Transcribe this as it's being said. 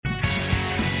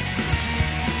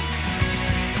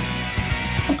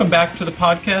welcome back to the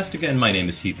podcast. Again, my name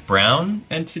is Heath Brown,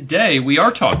 and today we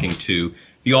are talking to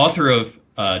the author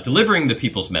of Delivering the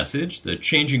People's Message, The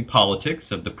Changing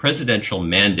Politics of the Presidential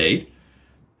Mandate,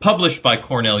 published by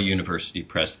Cornell University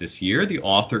Press this year. The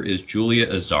author is Julia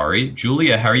Azari.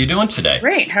 Julia, how are you doing today?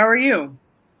 Great. How are you?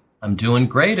 I'm doing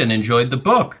great and enjoyed the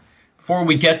book. Before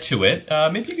we get to it,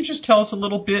 maybe you could just tell us a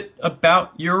little bit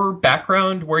about your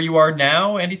background, where you are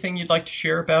now, anything you'd like to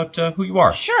share about who you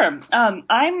are. Sure.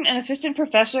 I'm an assistant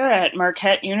professor at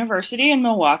Marquette University in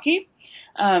Milwaukee.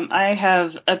 I have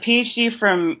a PhD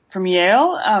from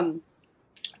Yale,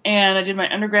 and I did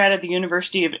my undergrad at the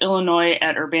University of Illinois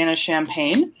at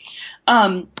Urbana-Champaign.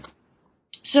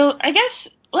 So I guess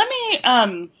let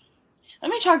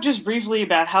me talk just briefly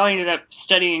about how I ended up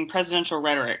studying presidential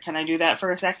rhetoric. Can I do that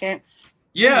for a second?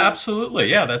 Yeah, absolutely.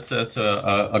 Yeah, that's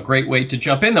a great way to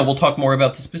jump in. Then we'll talk more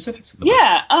about the specifics of the book.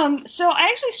 Yeah. So I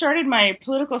actually started my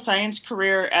political science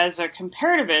career as a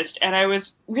comparativist, and I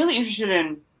was really interested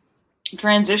in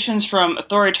transitions from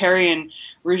authoritarian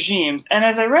regimes. And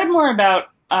as I read more about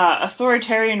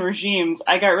authoritarian regimes,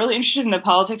 I got really interested in the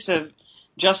politics of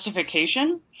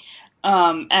justification,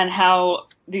 and how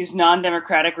these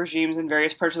non-democratic regimes in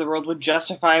various parts of the world would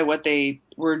justify what they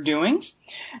were doing.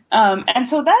 And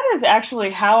so that is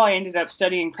actually how I ended up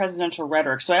studying presidential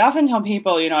rhetoric. So I often tell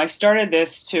people, I started this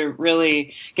to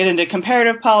really get into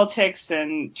comparative politics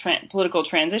and political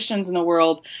transitions in the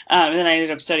world, and then I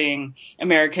ended up studying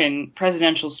American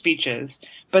presidential speeches.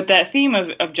 But that theme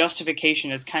of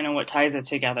justification is kind of what ties it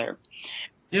together.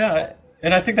 Yeah,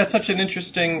 and I think that's such an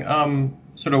interesting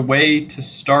sort of way to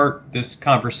start this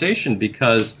conversation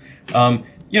because,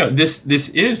 this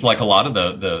is, like a lot of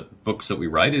the books that we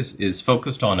write, is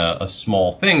focused on a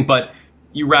small thing, but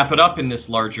you wrap it up in this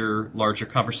larger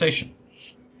conversation.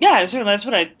 Yeah, so that's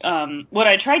what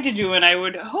I tried to do, and I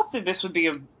would hope that this would be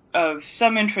of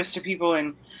some interest to people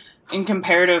in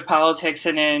comparative politics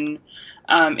and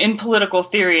in political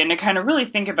theory, and to kind of really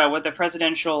think about what the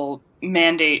presidential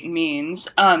mandate means.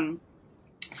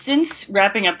 Since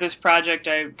wrapping up this project,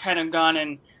 I've kind of gone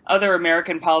in other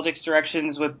American politics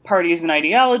directions with parties and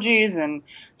ideologies and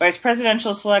vice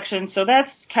presidential selections. So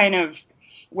that's kind of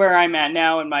where I'm at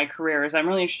now in my career, is I'm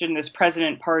really interested in this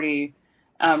president-party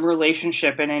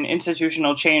relationship and in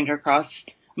institutional change across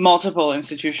multiple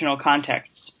institutional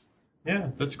contexts.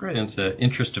 Yeah, that's great. It's an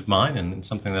interest of mine and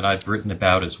something that I've written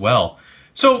about as well.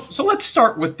 So let's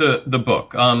start with the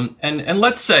book. And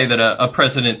let's say that a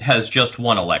president has just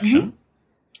won election. Mm-hmm.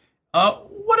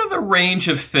 What are the range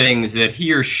of things that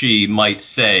he or she might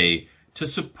say to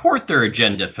support their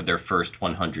agenda for their first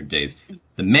 100 days?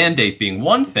 The mandate being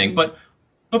one thing, but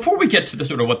before we get to the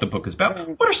sort of what the book is about,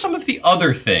 what are some of the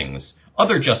other things,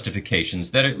 other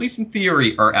justifications that, at least in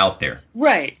theory, are out there?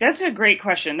 Right. That's a great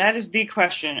question. That is the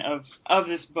question of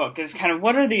this book, is kind of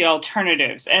what are the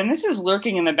alternatives? And this is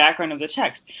lurking in the background of the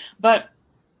text. But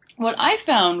what I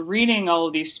found reading all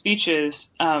of these speeches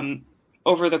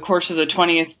over the course of the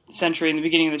 20th century and the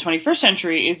beginning of the 21st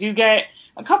century is you get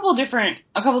a couple different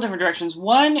directions.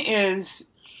 One is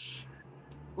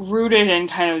rooted in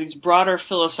kind of these broader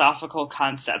philosophical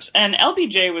concepts, and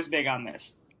LBJ was big on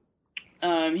this.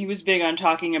 He was big on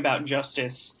talking about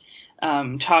justice,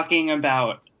 talking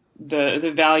about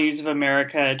the values of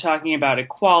America, talking about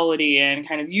equality, and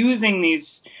kind of using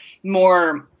these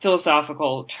more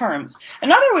philosophical terms.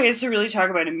 Another way is to really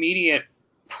talk about immediate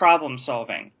problem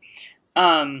solving.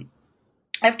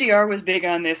 FDR was big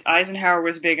on this. Eisenhower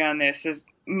was big on this. Is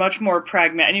much more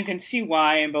pragmatic, and you can see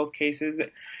why in both cases.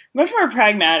 Much more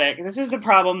pragmatic. This is the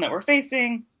problem that we're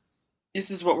facing. This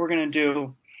is what we're going to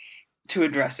do to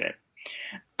address it.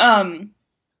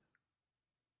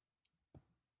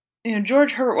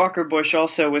 George Herbert Walker Bush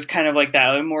also was kind of like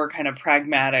that, a more kind of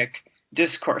pragmatic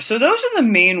discourse. So those are the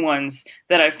main ones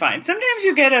that I find. Sometimes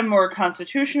you get a more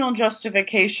constitutional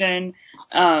justification.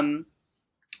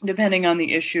 Depending on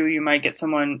the issue, you might get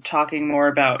someone talking more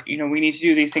about, we need to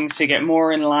do these things to get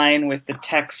more in line with the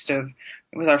text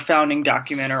with our founding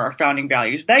document or our founding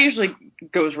values. That usually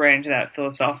goes right into that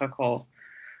philosophical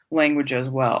language as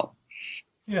well.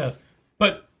 Yeah,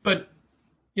 but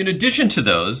in addition to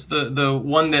those, the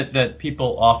one that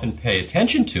people often pay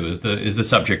attention to is the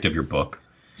subject of your book,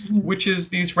 mm-hmm. which is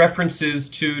these references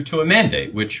to a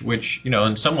mandate, which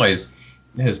in some ways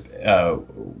has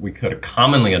we could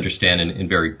commonly understand in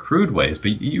very crude ways, but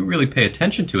you really pay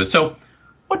attention to it. So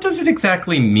what does it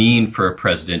exactly mean for a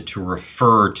president to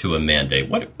refer to a mandate?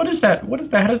 What is that?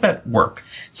 How does that work?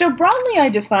 So broadly, I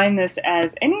define this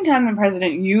as any time the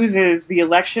president uses the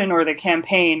election or the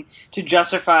campaign to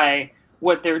justify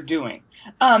what they're doing.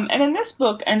 And in this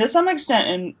book, and to some extent,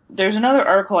 and there's another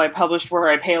article I published where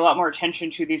I pay a lot more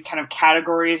attention to these kind of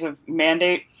categories of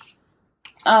mandate.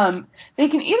 They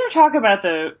can either talk about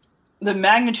the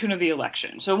magnitude of the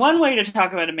election. So one way to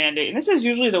talk about a mandate, and this is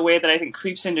usually the way that I think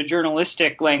creeps into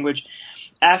journalistic language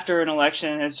after an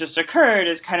election has just occurred,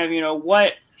 is kind of,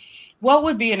 what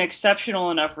would be an exceptional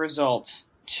enough result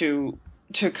to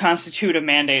constitute a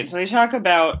mandate. So they talk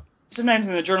about, sometimes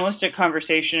in the journalistic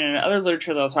conversation and other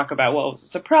literature, they'll talk about, well, it was a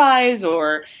surprise,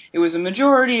 or it was a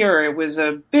majority, or it was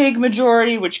a big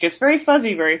majority, which gets very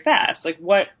fuzzy very fast. Like,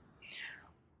 what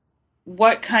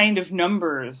kind of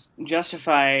numbers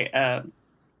justify an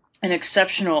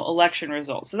exceptional election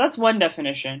result? So that's one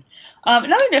definition.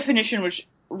 Another definition, which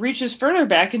reaches further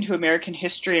back into American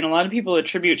history, and a lot of people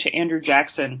attribute to Andrew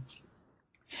Jackson,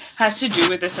 has to do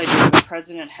with this idea that the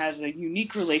president has a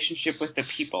unique relationship with the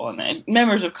people, and the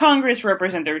members of Congress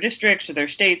represent their districts or their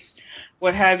states,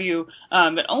 what have you,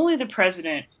 but only the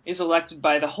president is elected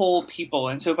by the whole people,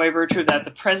 and so by virtue of that,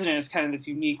 the president is kind of this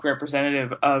unique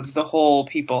representative of the whole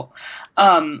people.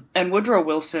 And Woodrow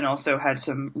Wilson also had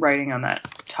some writing on that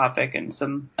topic and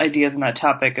some ideas on that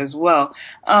topic as well.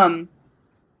 And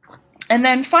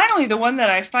then finally, the one that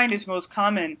I find is most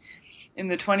common in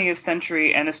the 20th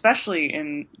century, and especially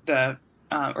in the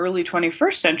early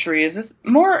 21st century, is this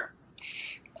more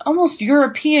almost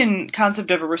European concept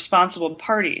of a responsible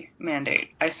party mandate.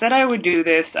 I said I would do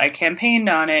this, I campaigned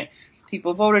on it,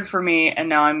 people voted for me, and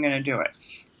now I'm going to do it.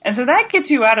 And so that gets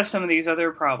you out of some of these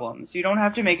other problems. You don't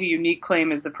have to make a unique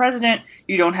claim as the president,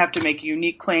 you don't have to make a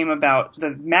unique claim about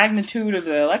the magnitude of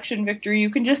the election victory, you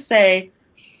can just say,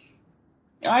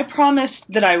 I promised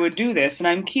that I would do this, and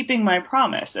I'm keeping my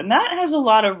promise. And that has a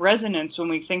lot of resonance when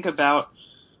we think about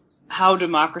how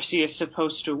democracy is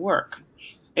supposed to work.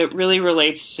 It really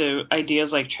relates to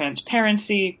ideas like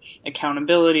transparency,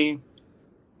 accountability,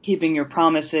 keeping your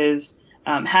promises,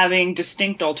 having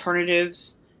distinct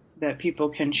alternatives that people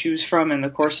can choose from in the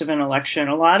course of an election.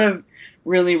 A lot of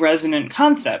really resonant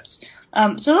concepts.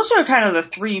 So those are kind of the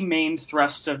three main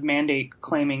thrusts of mandate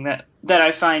claiming that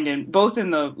I find in both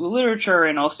in the literature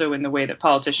and also in the way that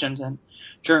politicians and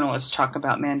journalists talk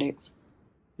about mandates.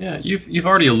 Yeah, you've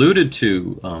already alluded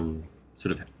to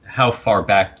sort of how far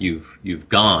back you've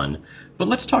gone, but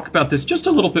let's talk about this just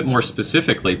a little bit more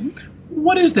specifically.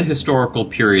 What is the historical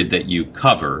period that you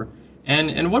cover,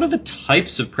 and what are the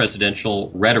types of presidential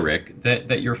rhetoric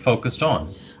that you're focused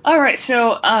on? All right,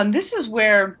 so this is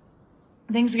where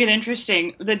things get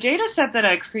interesting. The data set that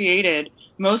I created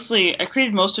most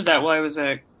of that while I was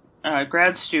a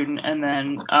grad student, and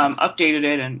then updated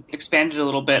it and expanded a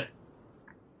little bit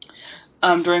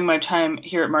during my time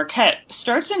here at Marquette.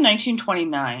 Starts in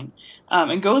 1929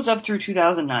 and goes up through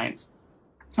 2009.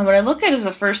 And what I look at is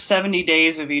the first 70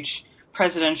 days of each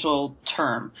presidential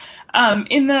term.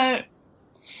 In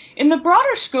the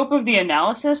broader scope of the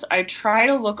analysis, I try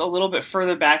to look a little bit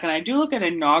further back, and I do look at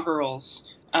inaugurals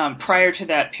prior to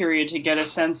that period to get a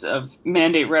sense of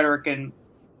mandate rhetoric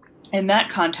in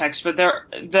that context. But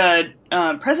the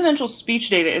presidential speech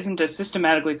data isn't as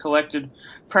systematically collected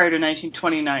prior to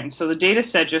 1929, so the data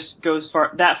set just goes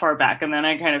that far back, and then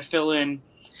I kind of fill in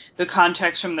the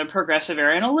context from the progressive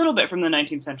era and a little bit from the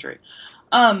 19th century.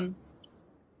 And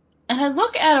I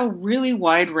look at a really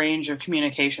wide range of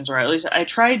communications, or at least I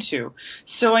tried to.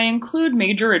 So I include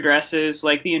major addresses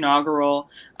like the inaugural,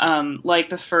 like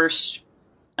the first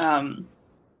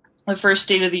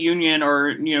State of the Union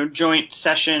or joint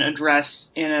session address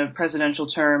in a presidential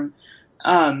term,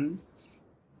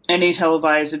 any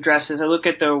televised addresses. I look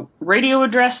at the radio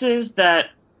addresses that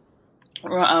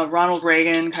Ronald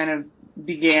Reagan kind of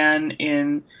began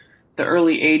in the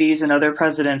early 80s and other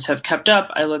presidents have kept up.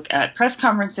 I look at press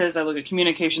conferences. I look at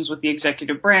communications with the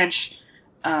executive branch,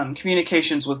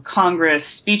 communications with Congress,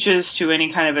 speeches to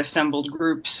any kind of assembled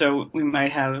group. So we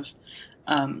might have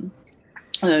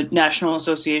the National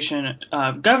Association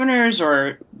of Governors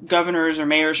or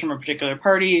mayors from a particular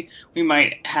party. We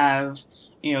might have,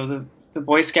 the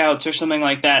Boy Scouts or something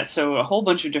like that. So a whole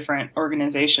bunch of different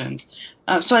organizations.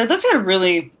 So I looked at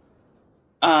really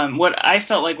what I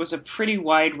felt like was a pretty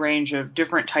wide range of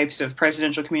different types of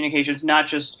presidential communications, not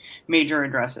just major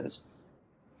addresses.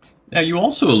 Now, you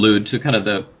also allude to kind of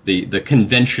the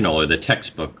conventional or the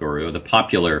textbook or the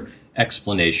popular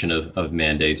explanation of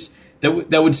mandates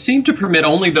that would seem to permit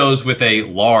only those with a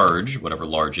large, whatever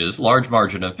large is, large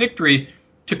margin of victory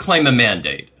to claim a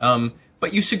mandate.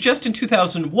 But you suggest in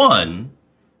 2001,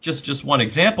 just one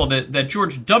example, that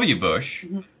George W. Bush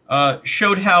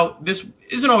showed how this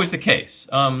isn't always the case.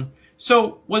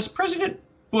 So was President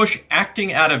Bush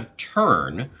acting out of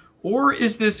turn, Or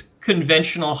is this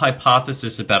conventional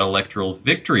hypothesis about electoral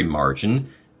victory margin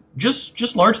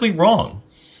just largely wrong?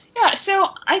 Yeah, so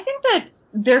I think that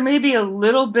there may be a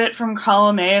little bit from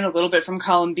column A and a little bit from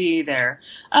column B there.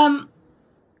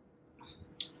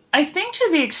 I think to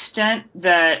the extent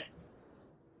that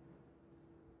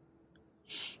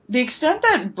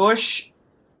Bush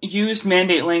used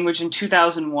mandate language in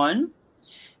 2001,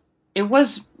 it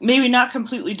was maybe not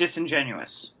completely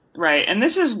disingenuous, right? And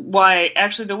this is why,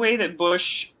 actually, the way that Bush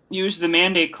used the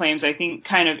mandate claims, I think,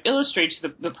 kind of illustrates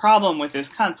the problem with this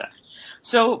concept.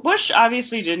 So Bush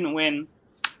obviously didn't win.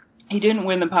 He didn't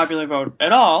win the popular vote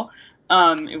at all.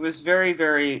 It was very,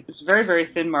 very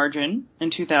thin margin in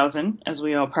 2000, as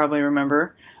we all probably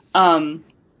remember. So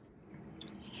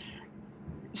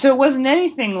it wasn't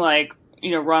anything like,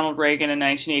 Ronald Reagan in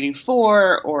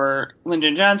 1984 or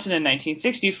Lyndon Johnson in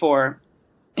 1964.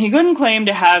 He couldn't claim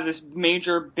to have this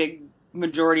major, big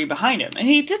majority behind him, and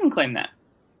he didn't claim that.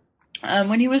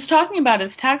 When he was talking about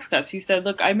his tax cuts, he said,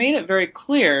 look, I made it very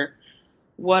clear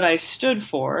what I stood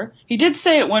for. He did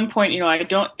say at one point,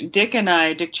 Dick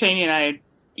Cheney and I,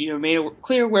 made it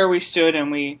clear where we stood,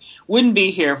 and we wouldn't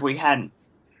be here if we hadn't.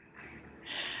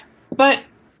 But,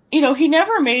 he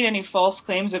never made any false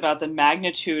claims about the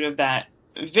magnitude of that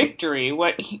victory.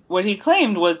 What he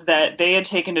claimed was that they had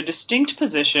taken a distinct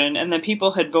position and that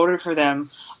people had voted for them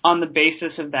on the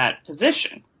basis of that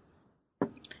position.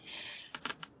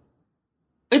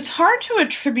 It's hard to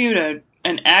attribute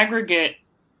an aggregate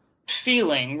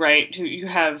feeling, right? You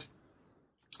have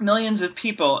millions of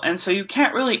people, and so you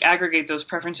can't really aggregate those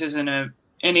preferences in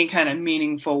any kind of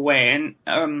meaningful way.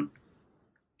 And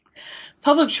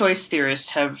public choice theorists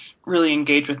have really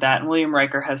engaged with that, and William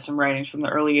Riker has some writings from the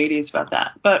early 80s about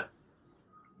that. But,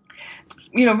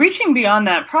 reaching beyond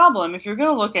that problem, if you're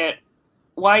going to look at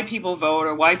why people vote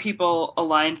or why people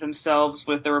aligned themselves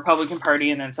with the Republican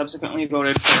Party and then subsequently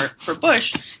voted for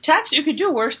Bush, you could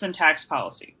do worse than tax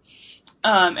policy.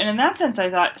 And in that sense, I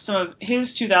thought some of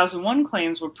his 2001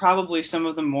 claims were probably some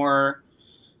of the more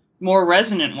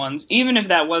resonant ones, even if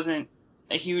that wasn't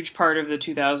a huge part of the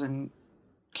 2000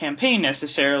 campaign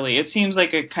necessarily. It seems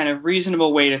like a kind of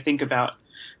reasonable way to think about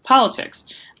politics.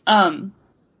 I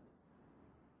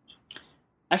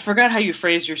forgot how you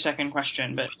phrased your second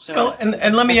question, but so. Well, and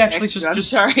let me actually I'm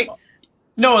sorry.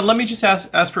 No, and let me just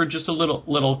ask for just a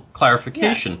little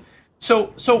clarification. Yeah.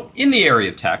 So in the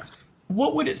area of tax,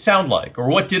 what would it sound like, or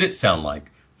what did it sound like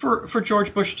for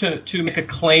George Bush to make a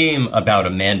claim about a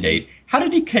mandate? How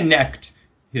did he connect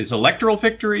his electoral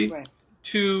victory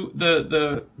to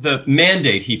the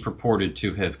mandate he purported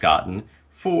to have gotten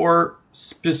for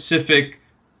specific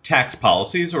tax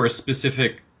policies or a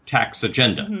specific tax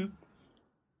agenda? Mm-hmm.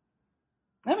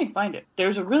 Let me find it.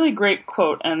 There's a really great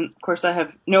quote, and of course I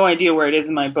have no idea where it is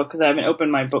in my book because I haven't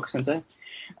opened my book since I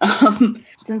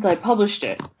published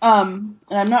it. And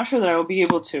I'm not sure that I will be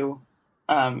able to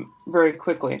very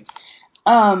quickly.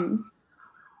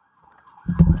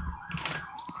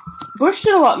 Bush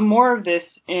did a lot more of this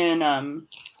in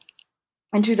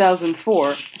 2004.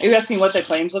 Are you asking what the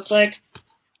claims looked like?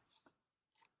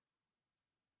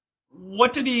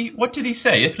 What did he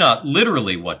say? If not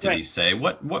literally, what did he say?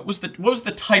 What was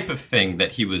the type of thing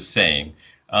that he was saying?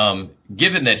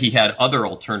 Given that he had other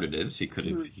alternatives, he could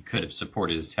have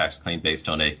supported his tax claim based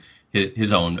on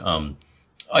his own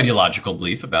ideological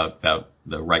belief about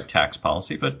the right tax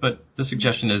policy. But the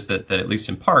suggestion is that at least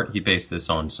in part he based this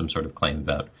on some sort of claim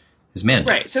about his mandate.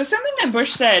 Right. So something that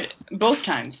Bush said both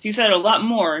times, he said a lot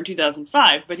more in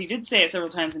 2005, but he did say it several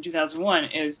times in 2001,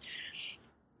 is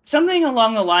something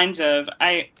along the lines of,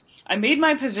 I made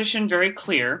my position very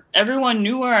clear. Everyone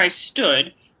knew where I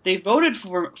stood. They voted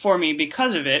for me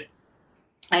because of it,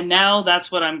 and now that's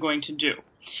what I'm going to do.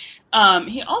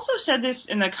 He also said this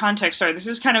in the context, sorry, this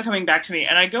is kind of coming back to me,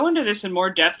 and I go into this in more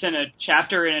depth in a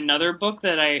chapter in another book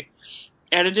that I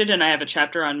edited, and I have a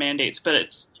chapter on mandates, but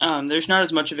it's there's not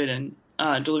as much of it in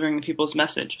Delivering the People's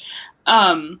Message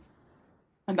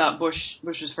about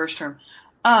Bush's first term.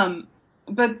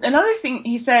 But another thing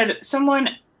he said, someone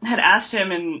had asked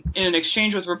him in an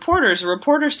exchange with reporters, a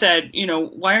reporter said,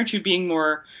 why aren't you being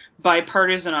more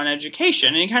bipartisan on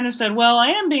education? And he kind of said, well, I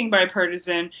am being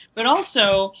bipartisan, but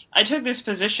also I took this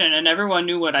position and everyone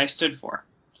knew what I stood for.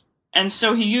 And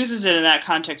so he uses it in that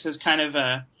context as kind of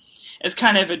a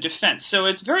defense. So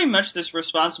it's very much this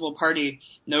responsible party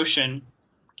notion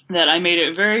that I made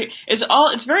it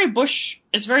it's very Bush,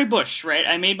 right?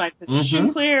 I made my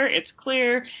position clear, it's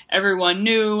clear, everyone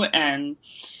knew, and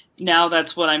now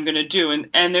that's what I'm going to do.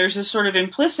 And there's this sort of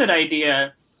implicit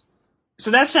idea,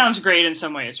 so that sounds great in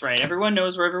some ways, right? Everyone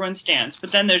knows where everyone stands,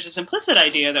 but then there's this implicit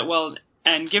idea that, well,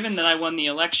 and given that I won the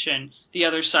election, the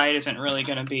other side isn't really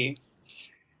going to be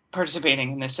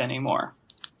participating in this anymore,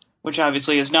 which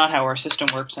obviously is not how our system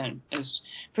works, and is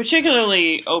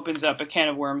particularly opens up a can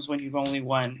of worms when you've only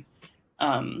won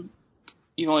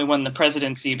the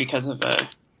presidency because of a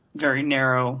very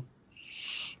narrow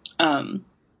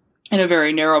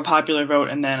popular vote,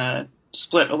 and then a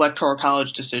split electoral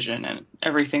college decision, and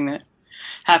everything that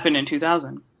happened in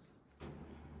 2000.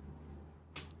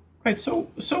 Right. So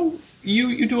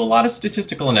you do a lot of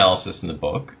statistical analysis in the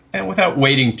book, and without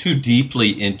wading too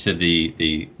deeply into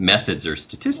the methods or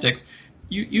statistics,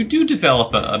 you do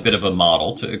develop a bit of a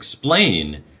model to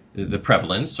explain the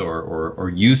prevalence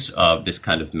or use of this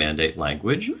kind of mandate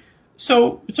language.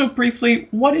 So briefly,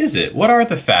 what is it? What are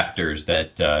the factors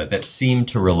that seem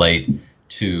to relate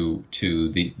to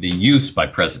the use by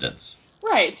presidents?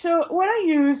 Right. So what I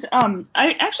use,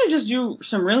 I actually just do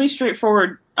some really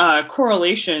straightforward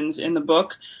correlations in the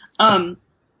book. I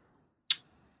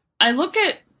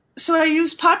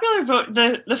use popular vote,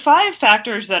 the 5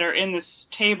 factors that are in this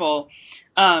table,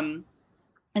 in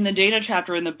the data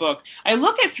chapter in the book. I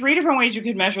look at 3 different ways you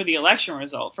could measure the election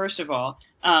result. First of all,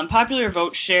 popular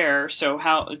vote share, so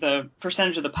how the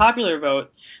percentage of the popular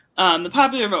vote, the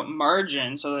popular vote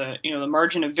margin, so the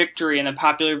margin of victory in the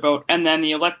popular vote, and then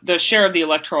the share of the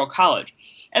electoral college.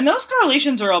 And those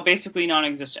correlations are all basically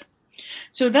non-existent.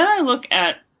 So then I look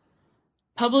at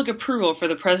public approval for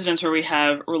the presidents where we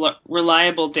have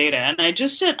reliable data, and I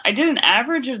did an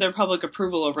average of their public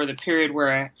approval over the period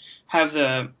where I have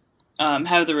the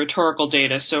rhetorical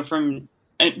data, so from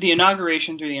the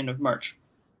inauguration through the end of March.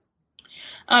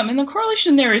 And the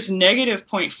correlation there is negative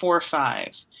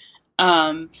 0.45.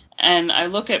 And I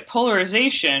look at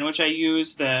polarization, which I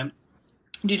use the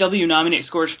DW nominate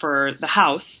scores for the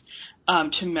House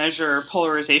to measure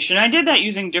polarization. I did that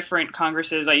using different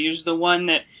Congresses. I used the one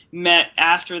that met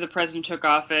after the president took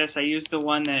office. I used the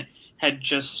one that had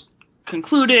just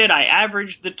concluded. I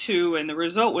averaged the 2, and the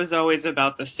result was always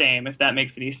about the same, if that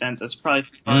makes any sense. That's probably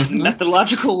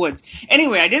methodological woods.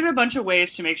 Anyway, I did a bunch of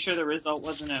ways to make sure the result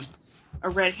wasn't a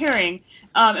red herring.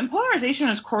 And polarization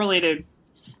is correlated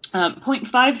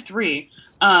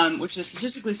 0.53, which is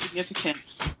statistically significant,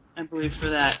 I believe, for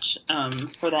that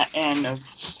N of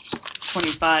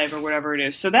 25 or whatever it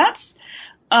is. So that's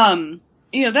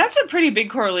that's a pretty big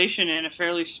correlation in a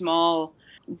fairly small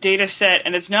data set,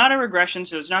 and it's not a regression,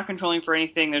 so it's not controlling for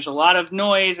anything. There's a lot of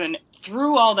noise, and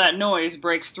through all that noise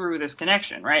breaks through this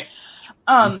connection, right?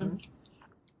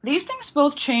 These things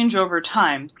both change over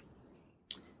time.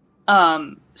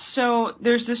 So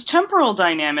there's this temporal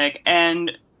dynamic,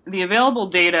 and the available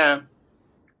data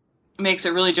makes it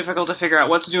really difficult to figure out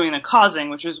what's doing the causing,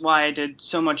 which is why I did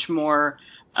so much more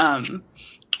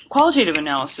qualitative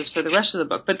analysis for the rest of the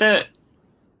book. But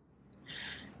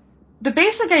the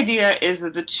basic idea is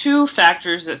that the 2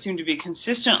 factors that seem to be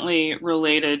consistently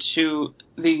related to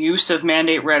the use of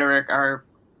mandate rhetoric are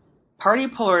party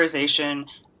polarization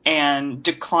and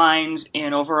declines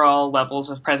in overall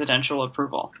levels of presidential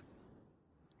approval.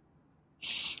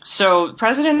 So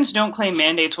presidents don't claim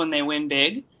mandates when they win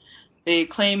big. They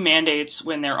claim mandates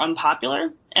when they're unpopular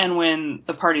and when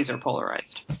the parties are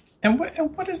polarized. And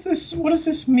what is this? What does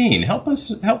this mean? Help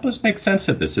us make sense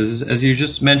of this. As you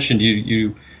just mentioned,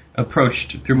 you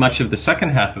approached through much of the second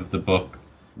half of the book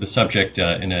the subject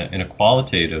in a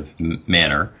qualitative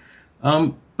manner.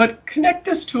 But connect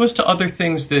this to other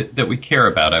things that we care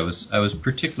about. I was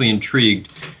particularly intrigued.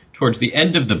 Towards the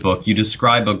end of the book, you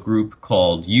describe a group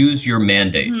called Use Your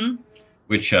Mandate,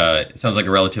 which sounds like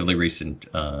a relatively recently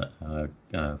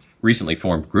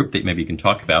formed group that maybe you can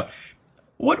talk about.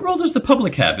 What role does the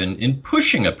public have in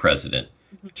pushing a president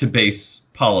to base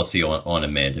policy on a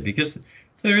mandate? Because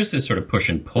there is this sort of push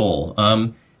and pull.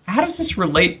 How does this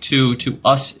relate to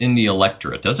us in the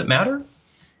electorate? Does it matter?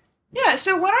 Yeah,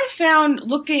 so what I found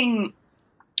looking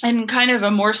in kind of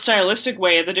a more stylistic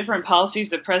way at the different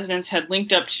policies that presidents had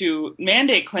linked up to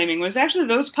mandate claiming was actually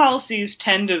those policies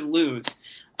tend to lose.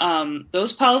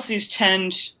 Those policies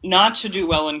tend not to do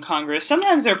well in Congress.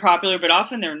 Sometimes they're popular, but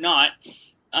often they're not.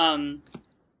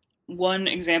 One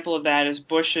example of that is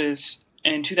Bush's,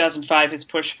 in 2005, his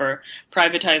push for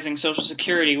privatizing Social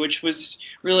Security, which was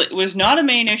not a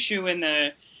main issue in the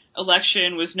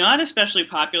election, was not especially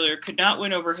popular, could not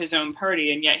win over his own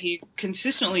party, and yet he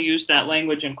consistently used that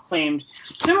language and claimed,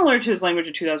 similar to his language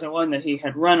in 2001, that he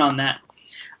had run on that.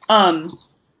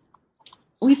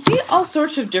 We see all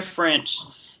sorts of different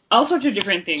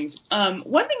things.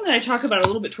 One thing that I talk about a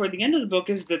little bit toward the end of the book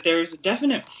is that there's a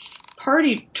definite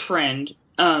party trend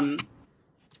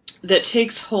that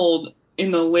takes hold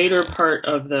in the later part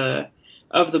of the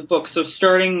book. So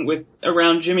starting with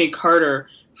around Jimmy Carter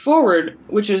forward,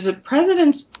 which is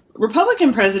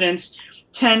Republican presidents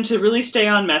tend to really stay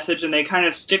on message and they kind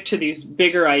of stick to these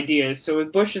bigger ideas. So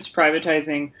with Bush, it's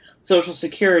privatizing Social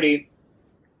Security.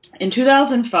 In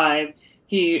 2005,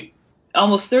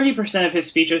 almost 30% of his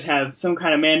speeches have some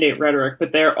kind of mandate rhetoric,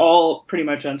 but they're all pretty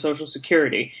much on Social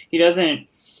Security. He doesn't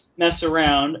mess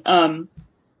around.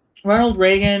 Ronald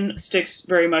Reagan sticks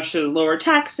very much to lower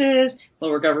taxes,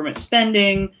 lower government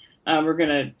spending. We're going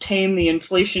to tame the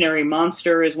inflationary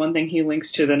monster is one thing he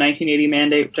links to the 1980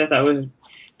 mandate, which I thought was a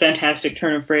fantastic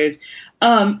turn of phrase.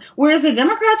 Whereas the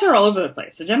Democrats are all over the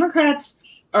place. The Democrats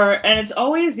and it's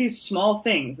always these small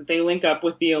things that they link up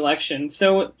with the election.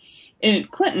 So in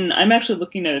Clinton, I'm actually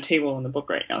looking at a table in the book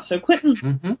right now. So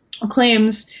Clinton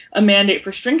claims a mandate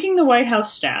for shrinking the White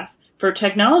House staff, for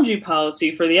technology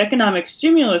policy, for the economic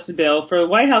stimulus bill, for the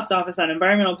White House Office on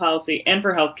Environmental Policy, and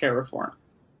for health care reform.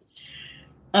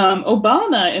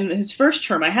 Obama, in his first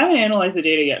term, I haven't analyzed the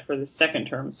data yet for the second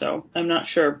term, so I'm not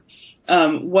sure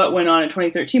what went on in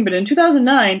 2013, but in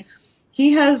 2009,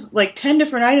 he has like 10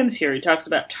 different items here. He talks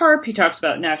about TARP, he talks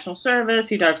about national service,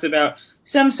 he talks about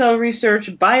stem cell research,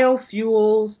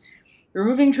 biofuels,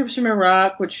 removing troops from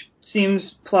Iraq, which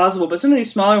seems plausible, but some of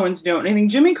these smaller ones don't. I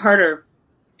think Jimmy Carter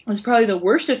was probably the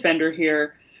worst offender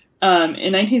here.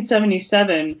 In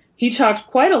 1977, he talked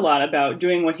quite a lot about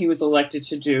doing what he was elected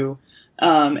to do,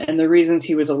 and the reasons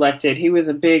he was elected. He was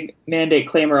a big mandate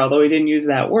claimer, although he didn't use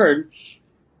that word.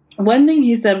 One thing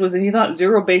he said was that he thought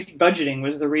zero-based budgeting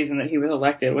was the reason that he was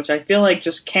elected, which I feel like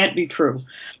just can't be true.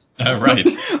 Right.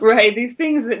 Right. These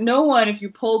things that no one, if you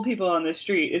polled people on the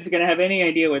street, is going to have any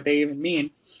idea what they even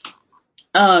mean.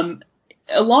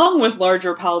 Along with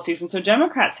larger policies, and so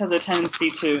Democrats have a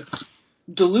tendency to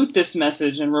dilute this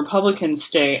message and Republicans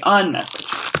stay on message.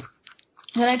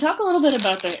 Can I talk a little bit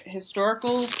about the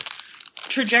historical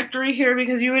trajectory here?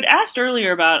 Because you had asked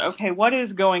earlier about, okay, what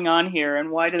is going on here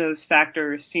and why do those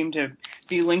factors seem to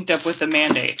be linked up with the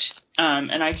mandate?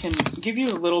 And I can give you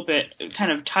a little bit,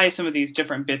 kind of tie some of these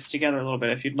different bits together a little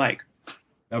bit if you'd like.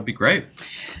 That would be great.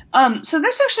 So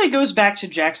this actually goes back to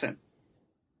Jackson.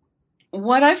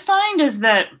 What I find is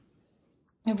that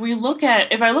if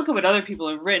I look at what other people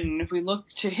have written, if we look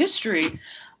to history,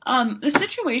 the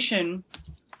situation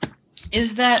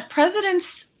is that presidents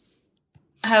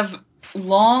have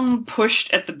long pushed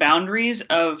at the boundaries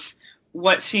of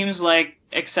what seems like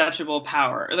acceptable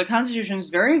power. The Constitution is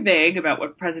very vague about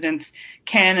what presidents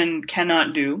can and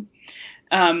cannot do.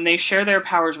 They share their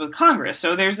powers with Congress.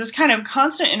 So there's this kind of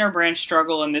constant interbranch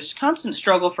struggle and this constant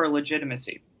struggle for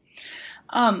legitimacy.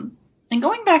 And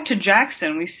going back to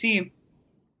Jackson, we see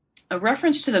a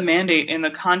reference to the mandate in the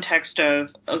context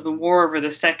of the war over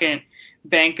the Second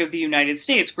Bank of the United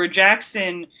States, where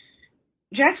Jackson,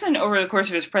 over the course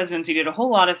of his presidency, did a whole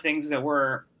lot of things that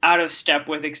were out of step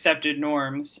with accepted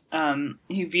norms.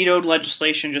 He vetoed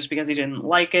legislation just because he didn't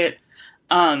like it.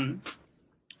 And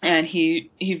he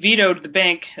vetoed the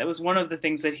bank. That was one of the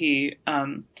things that he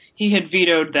had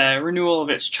vetoed the renewal of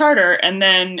its charter, and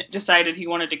then decided he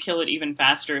wanted to kill it even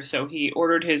faster. So he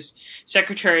ordered his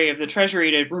Secretary of the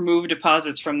Treasury to remove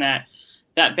deposits from that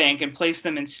bank and place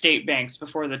them in state banks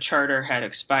before the charter had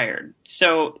expired.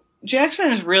 So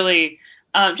Jackson really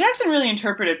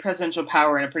interpreted presidential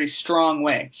power in a pretty strong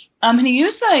way. And he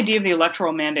used the idea of the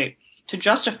electoral mandate to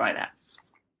justify that.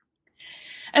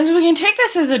 And so we can take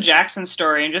this as a Jackson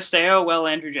story and just say, oh, well,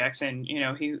 Andrew Jackson,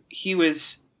 he was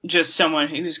just someone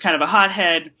who was kind of a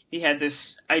hothead. He had this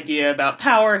idea about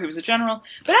power. He was a general.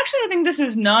 But actually, I think this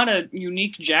is not a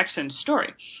unique Jackson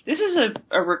story. This is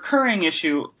a recurring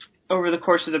issue over the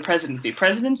course of the presidency.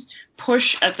 Presidents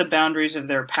push at the boundaries of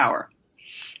their power.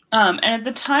 And at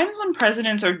the times when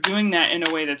presidents are doing that in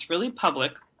a way that's really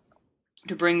public,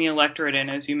 to bring the electorate in,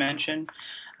 as you mentioned,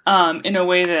 in a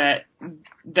way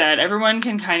that everyone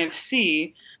can kind of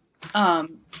see,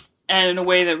 and in a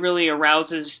way that really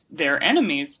arouses their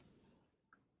enemies,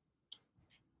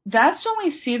 that's when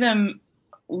we see them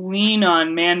lean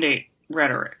on mandate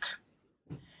rhetoric.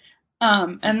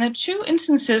 And the two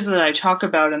instances that I talk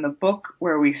about in the book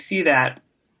where we see that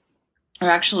are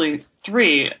actually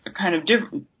three kind of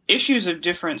issues of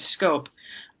different scope,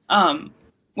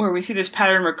 where we see this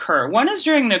pattern recur. One is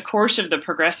during the course of the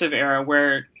progressive era,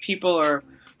 where people are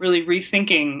really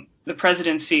rethinking the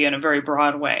presidency in a very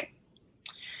broad way.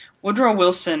 Woodrow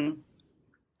Wilson,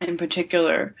 in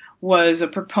particular, was a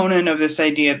proponent of this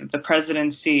idea that the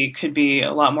presidency could be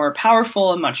a lot more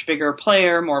powerful, a much bigger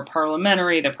player, more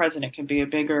parliamentary. The president could be a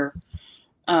bigger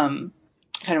kind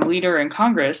of leader in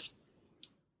Congress.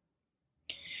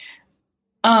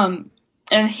 And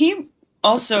he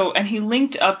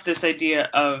linked up this idea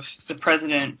of the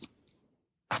president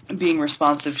being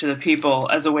responsive to the people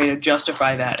as a way to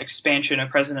justify that expansion of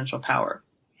presidential power.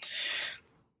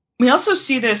 We also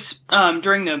see this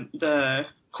during the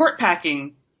court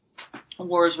packing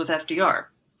wars with FDR.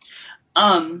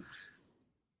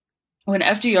 When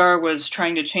FDR was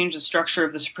trying to change the structure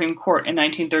of the Supreme Court in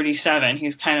 1937,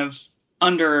 he's kind of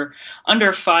under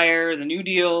fire, the New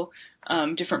Deal,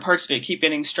 different parts of it keep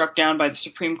getting struck down by the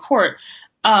Supreme Court.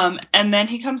 And then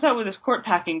he comes out with this court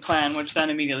packing plan, which then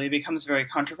immediately becomes very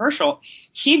controversial.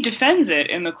 He defends it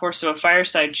in the course of a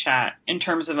fireside chat in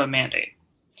terms of a mandate,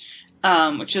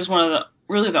 which is one of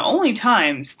the only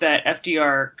times that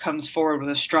FDR comes forward with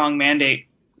a strong mandate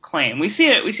claim. We see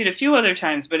it a few other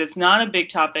times, but it's not a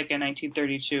big topic in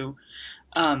 1932.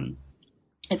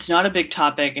 It's not a big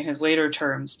topic in his later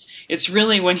terms. It's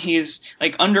really when he's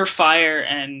like under fire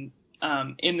and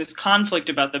in this conflict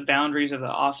about the boundaries of the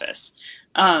office.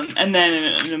 And then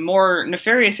in a more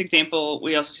nefarious example,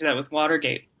 we also see that with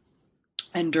Watergate.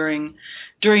 And during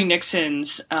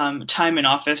Nixon's time in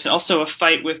office, also a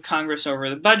fight with Congress over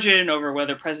the budget and over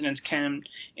whether presidents can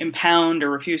impound or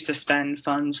refuse to spend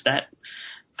funds that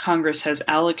Congress has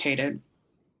allocated.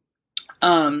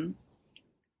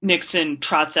 Nixon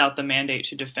trots out the mandate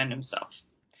to defend himself.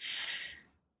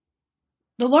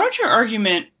 The larger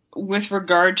argument with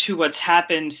regard to what's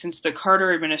happened since the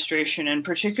Carter administration, and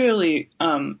particularly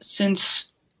since,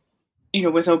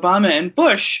 with Obama and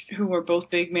Bush, who were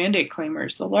both big mandate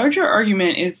claimers, the larger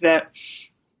argument is that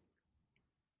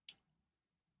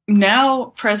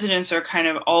now presidents are kind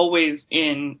of always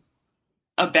in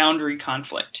a boundary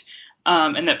conflict,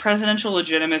 and that presidential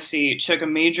legitimacy took a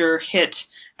major hit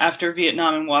after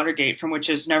Vietnam and Watergate, from which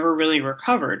has never really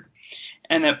recovered.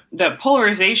 And that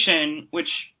polarization, which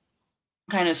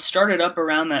kind of started up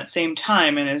around that same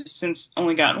time and has since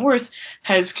only gotten worse,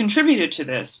 has contributed to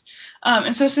this.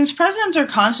 And so since presidents are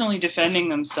constantly defending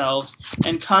themselves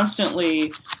and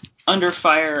constantly under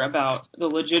fire about the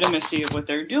legitimacy of what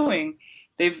they're doing,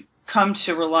 they've come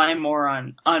to rely more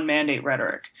on mandate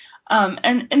rhetoric.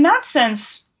 And in that sense,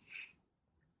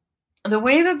 the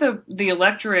way that the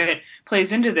electorate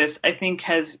plays into this, I think,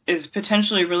 is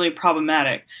potentially really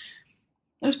problematic.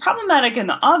 It's problematic in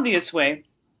the obvious way,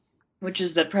 which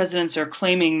is that presidents are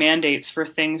claiming mandates for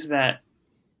things that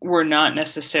were not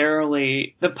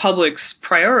necessarily the public's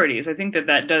priorities. I think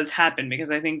that does happen because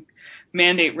I think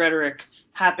mandate rhetoric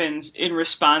happens in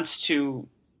response to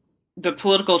the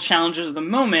political challenges of the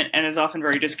moment and is often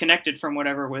very disconnected from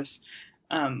whatever was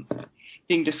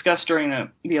being discussed during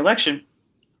the election.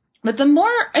 But the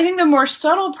more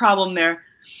subtle problem there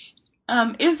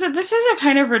is that this is a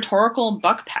kind of rhetorical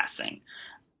buck passing.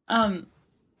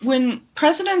 When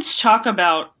presidents talk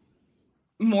about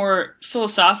more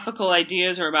philosophical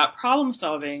ideas or about problem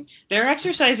solving, they're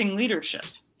exercising leadership,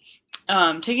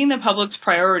 taking the public's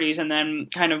priorities and then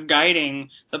kind of guiding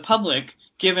the public,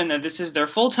 given that this is their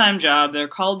full-time job, they're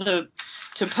called to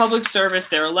public service,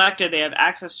 they're elected, they have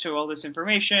access to all this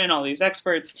information, all these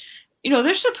experts.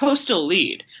 They're supposed to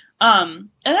lead. And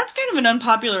that's kind of an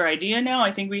unpopular idea now.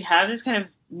 I think we have this kind of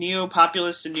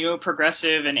neo-populist and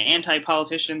neo-progressive and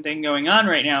anti-politician thing going on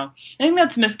right now. I think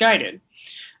that's misguided.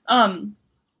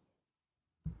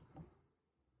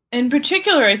 In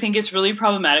particular, I think it's really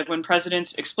problematic when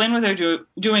presidents explain what they're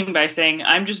doing by saying,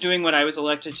 I'm just doing what I was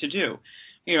elected to do.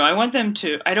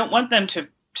 I don't want them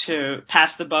to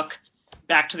pass the buck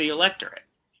back to the electorate.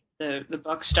 The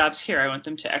buck stops here. I want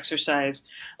them to exercise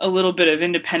a little bit of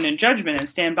independent judgment and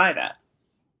stand by that.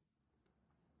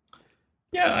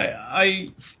 Yeah, I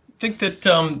think that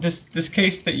this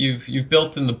case that you've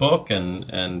built in the book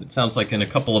and it sounds like in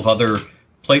a couple of other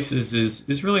places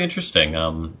is really interesting.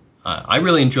 I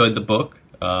really enjoyed the book.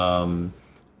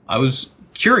 I was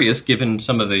curious, given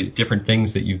some of the different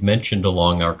things that you've mentioned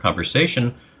along our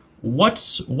conversation,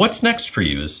 what's next for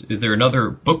you? Is there another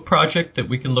book project that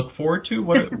we can look forward to?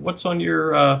 What's on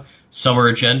your summer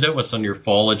agenda? What's on your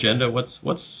fall agenda? What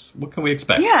can we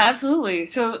expect? Yeah, absolutely.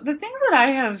 So the things that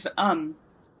I have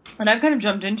that I've kind of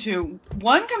jumped into,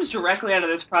 one comes directly out of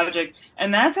this project,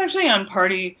 and that's actually on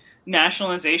party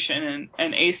nationalization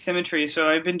and asymmetry. So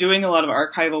I've been doing a lot of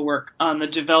archival work on the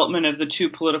development of the two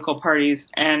political parties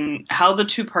and how the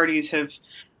two parties have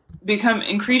become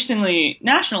increasingly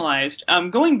nationalized.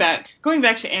 Going back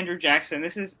to Andrew Jackson,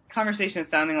 this is conversation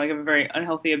sounding like a very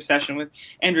unhealthy obsession with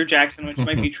Andrew Jackson, which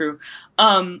might be true.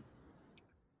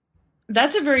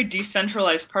 That's a very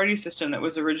decentralized party system that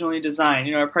was originally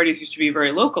designed. Our parties used to be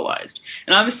very localized,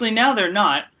 and obviously now they're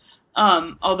not,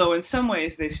 although in some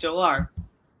ways they still are.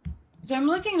 So I'm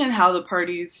looking at how the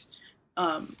parties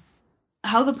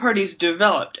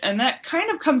developed, and that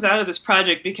kind of comes out of this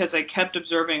project because I kept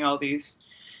observing all these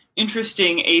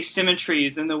interesting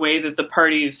asymmetries in the way that the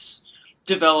parties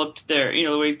developed their,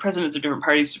 the way presidents of different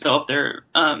parties developed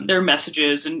their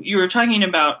messages. And you were talking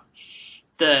about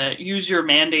the Use Your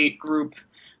Mandate group,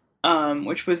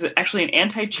 which was actually an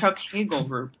anti-Chuck Hagel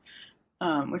group,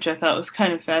 which I thought was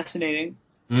kind of fascinating.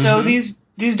 Mm-hmm. So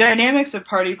these dynamics of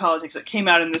party politics that came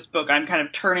out in this book, I'm kind of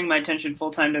turning my attention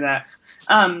full time to that.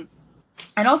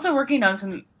 And also working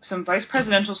on some vice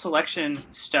presidential selection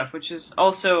stuff, which is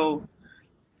also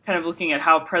kind of looking at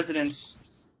how presidents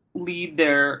lead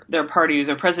their parties,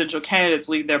 or presidential candidates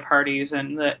lead their parties,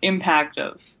 and the impact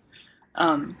of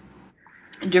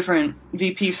different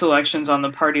VP selections on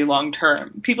the party long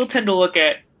term. People tend to look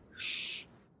at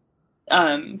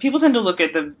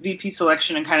the VP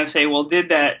selection and kind of say, well, did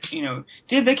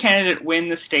the candidate win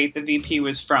the state the VP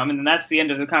was from? And then that's the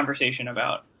end of the conversation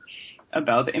about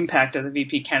the impact of the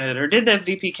VP candidate, or did the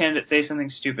VP candidate say something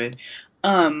stupid?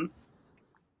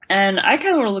 And I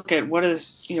kind of want to look at what are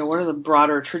the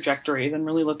broader trajectories, and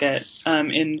really look at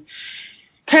in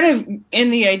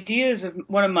the ideas of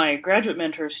one of my graduate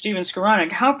mentors, Steven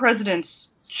Skowronek, how presidents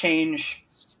change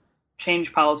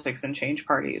politics and change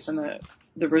parties, and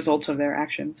the results of their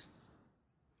actions.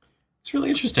 It's really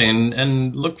interesting,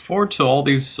 and look forward to all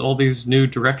these new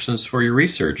directions for your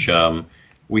research.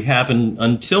 We have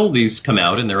until these come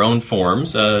out in their own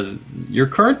forms, your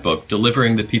current book,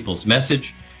 Delivering the People's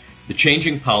Message, The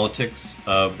Changing Politics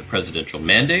of the Presidential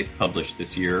Mandate, published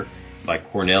this year by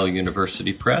Cornell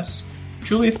University Press.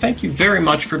 Julia, thank you very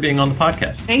much for being on the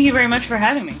podcast. Thank you very much for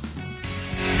having me.